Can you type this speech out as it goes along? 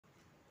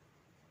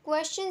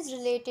Questions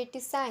related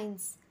to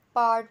science.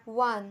 Part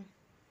 1.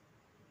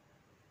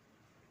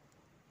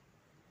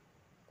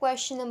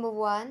 Question number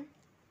 1.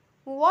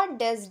 What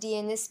does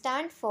DNA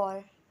stand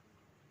for?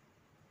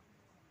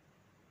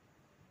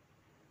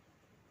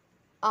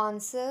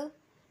 Answer: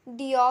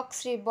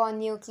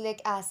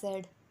 deoxyribonucleic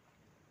acid.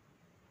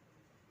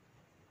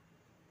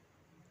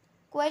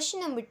 Question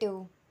number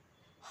 2.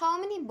 How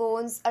many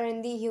bones are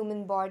in the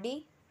human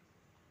body?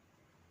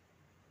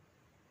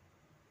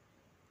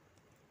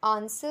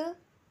 Answer: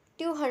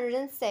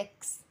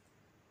 206.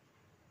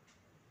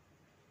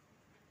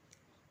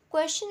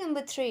 Question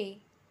number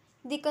 3.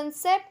 The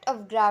concept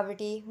of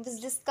gravity was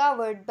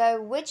discovered by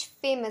which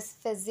famous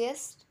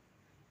physicist?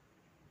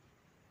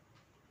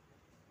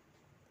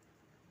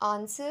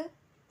 Answer: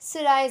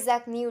 Sir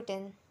Isaac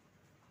Newton.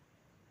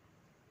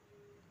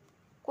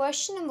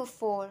 Question number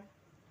 4.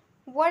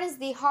 What is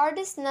the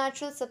hardest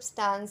natural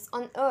substance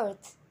on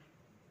Earth?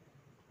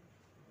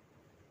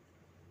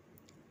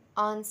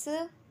 Answer: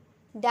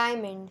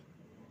 diamond.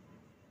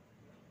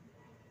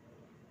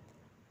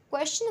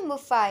 Question number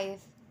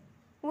 5.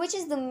 Which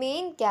is the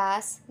main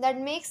gas that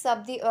makes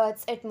up the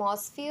Earth's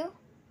atmosphere?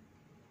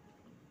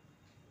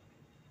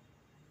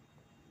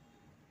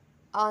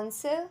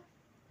 Answer: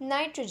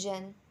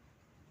 nitrogen.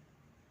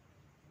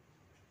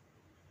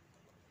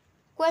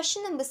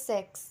 Question number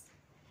 6.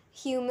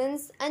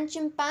 Humans and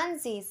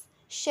chimpanzees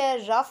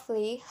share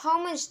roughly how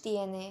much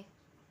DNA?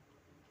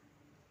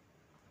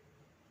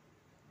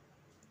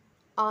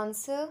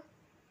 Answer: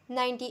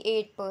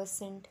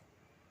 98%.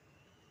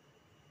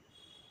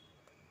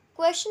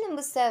 Question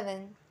number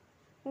 7.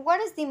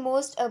 What is the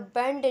most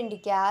abundant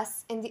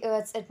gas in the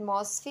Earth's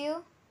atmosphere?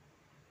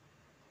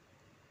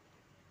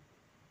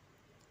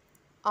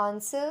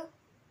 Answer: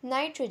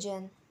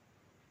 nitrogen.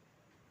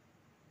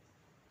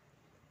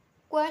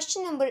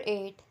 Question number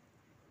 8.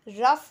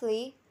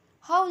 Roughly,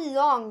 how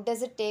long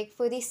does it take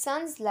for the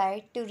sun's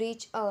light to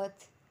reach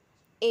Earth?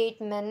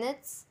 8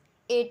 minutes,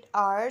 8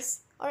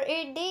 hours, or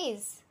 8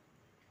 days?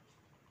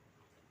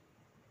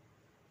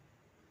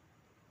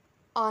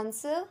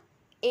 Answer: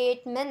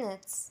 8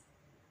 minutes.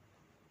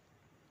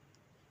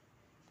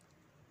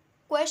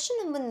 Question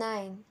number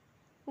 9.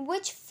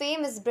 Which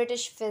famous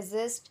British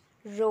physicist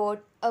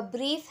wrote A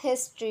Brief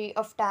History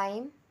of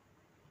Time?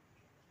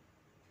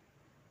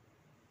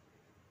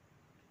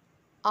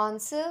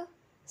 Answer: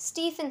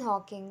 Stephen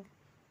Hawking.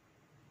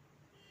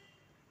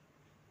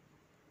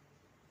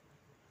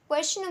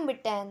 Question number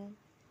 10.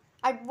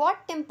 At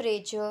what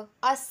temperature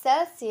are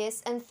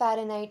Celsius and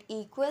Fahrenheit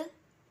equal?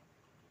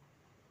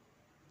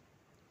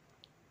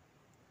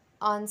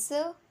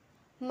 Answer: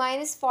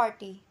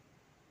 -40.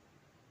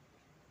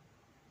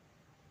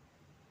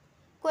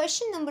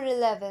 Question number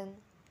 11.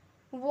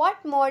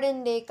 What modern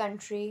day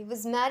country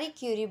was Marie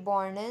Curie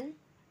born in?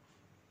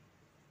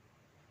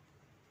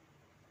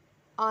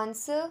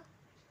 Answer: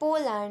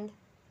 Poland.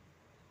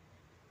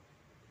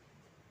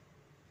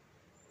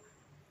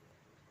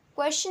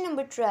 Question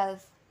number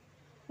 12.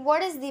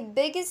 What is the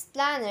biggest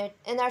planet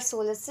in our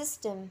solar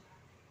system?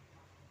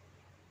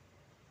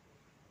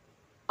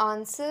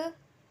 Answer: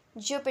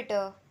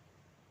 Jupiter.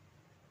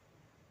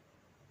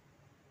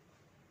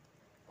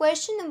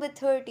 Question number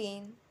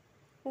 13.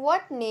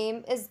 What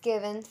name is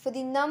given for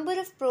the number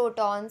of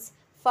protons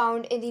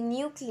found in the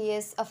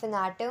nucleus of an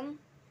atom?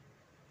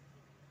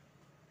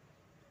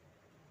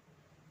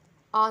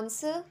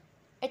 Answer: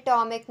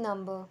 atomic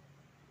number.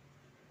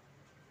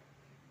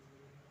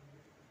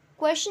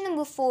 Question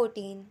number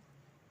 14.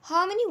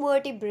 How many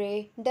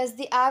vertebrae does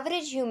the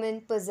average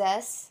human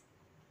possess?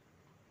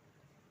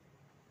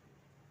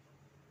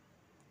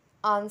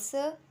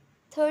 Answer: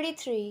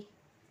 33.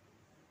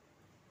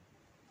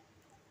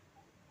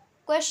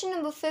 Question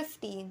number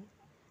 15.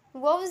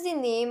 What was the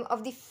name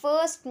of the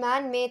first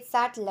man-made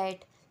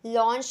satellite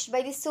launched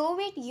by the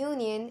Soviet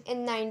Union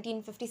in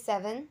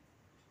 1957?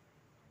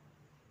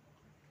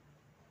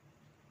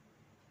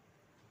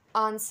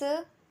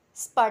 Answer: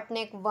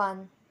 Sputnik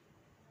 1.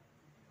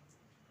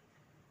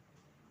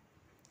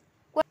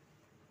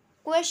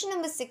 Question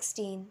number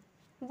 16.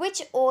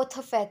 Which oath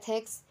of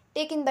ethics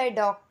taken by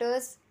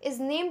doctors is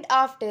named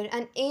after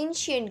an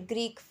ancient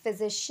Greek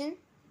physician?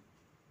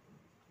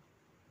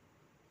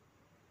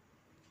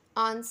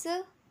 Answer: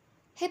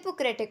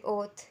 Hippocratic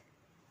Oath.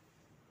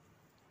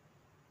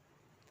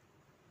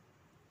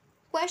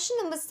 Question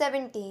number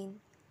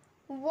 17.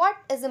 What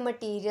is a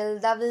material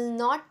that will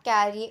not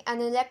carry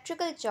an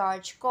electrical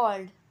charge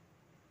called?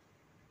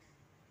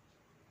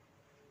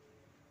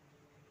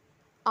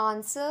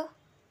 Answer: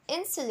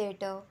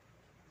 insulator.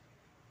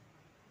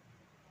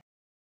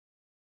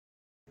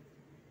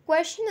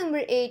 Question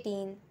number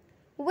 18.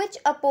 Which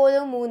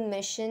Apollo moon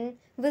mission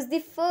was the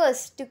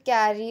first to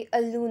carry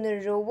a lunar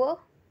rover?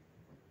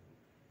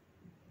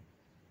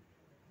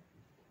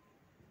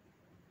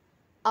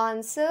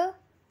 Answer: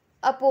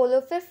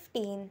 Apollo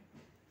 15.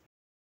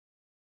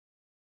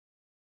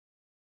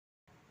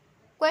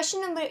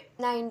 Question number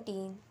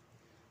 19.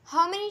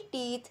 How many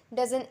teeth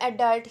does an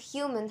adult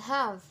human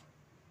have?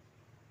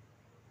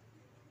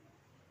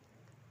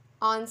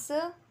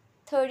 Answer: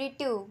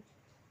 32.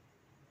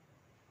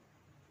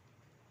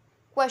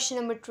 Question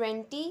number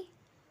 20.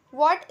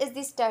 What is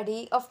the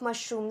study of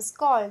mushrooms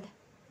called?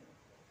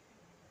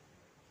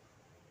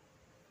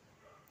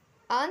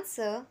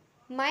 Answer: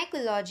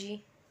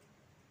 mycology.